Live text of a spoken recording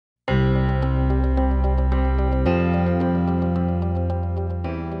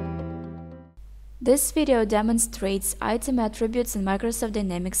This video demonstrates item attributes in Microsoft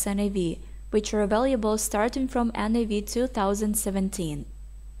Dynamics NAV, which are available starting from NAV 2017.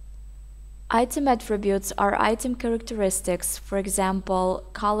 Item attributes are item characteristics, for example,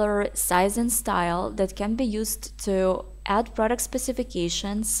 color, size, and style, that can be used to add product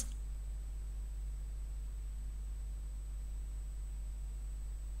specifications,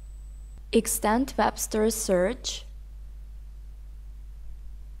 extend web store search,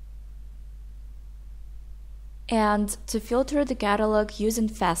 and to filter the catalog using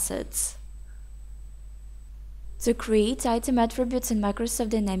facets. To create item attributes in Microsoft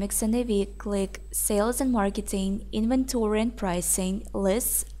Dynamics NAV, click Sales and Marketing, Inventory and Pricing,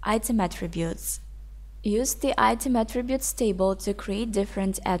 Lists, Item Attributes. Use the Item Attributes table to create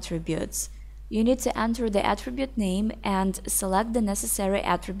different attributes. You need to enter the attribute name and select the necessary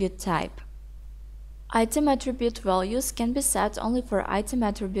attribute type. Item attribute values can be set only for item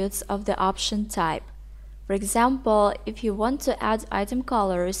attributes of the option type. For example, if you want to add item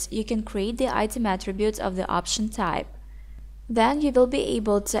colors, you can create the item attribute of the option type. Then you will be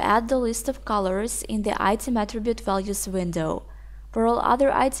able to add the list of colors in the item attribute values window. For all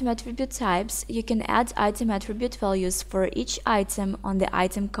other item attribute types, you can add item attribute values for each item on the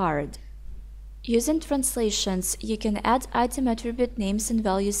item card. Using translations, you can add item attribute names and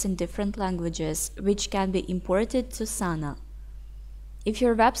values in different languages, which can be imported to Sana. If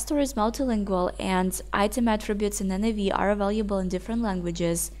your web store is multilingual and item attributes in NAV are available in different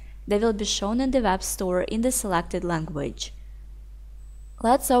languages, they will be shown in the web store in the selected language.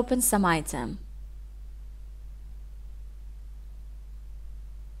 Let's open some item.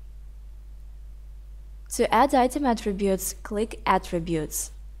 To add item attributes, click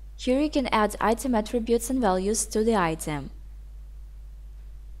Attributes. Here you can add item attributes and values to the item.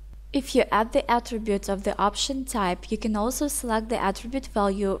 If you add the attribute of the option type, you can also select the attribute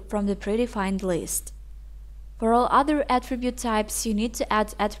value from the predefined list. For all other attribute types, you need to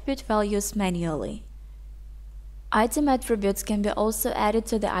add attribute values manually. Item attributes can be also added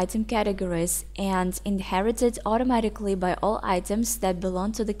to the item categories and inherited automatically by all items that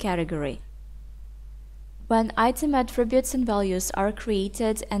belong to the category. When item attributes and values are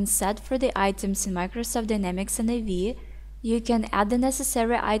created and set for the items in Microsoft Dynamics NAV, you can add the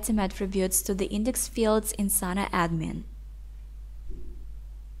necessary item attributes to the index fields in Sana Admin.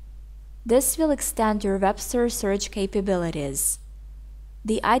 This will extend your web store search capabilities.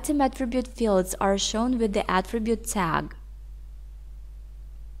 The item attribute fields are shown with the attribute tag.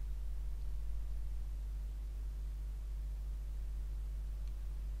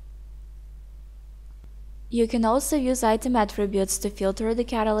 You can also use item attributes to filter the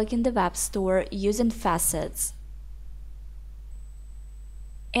catalog in the web store using facets,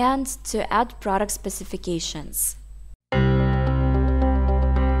 and to add product specifications.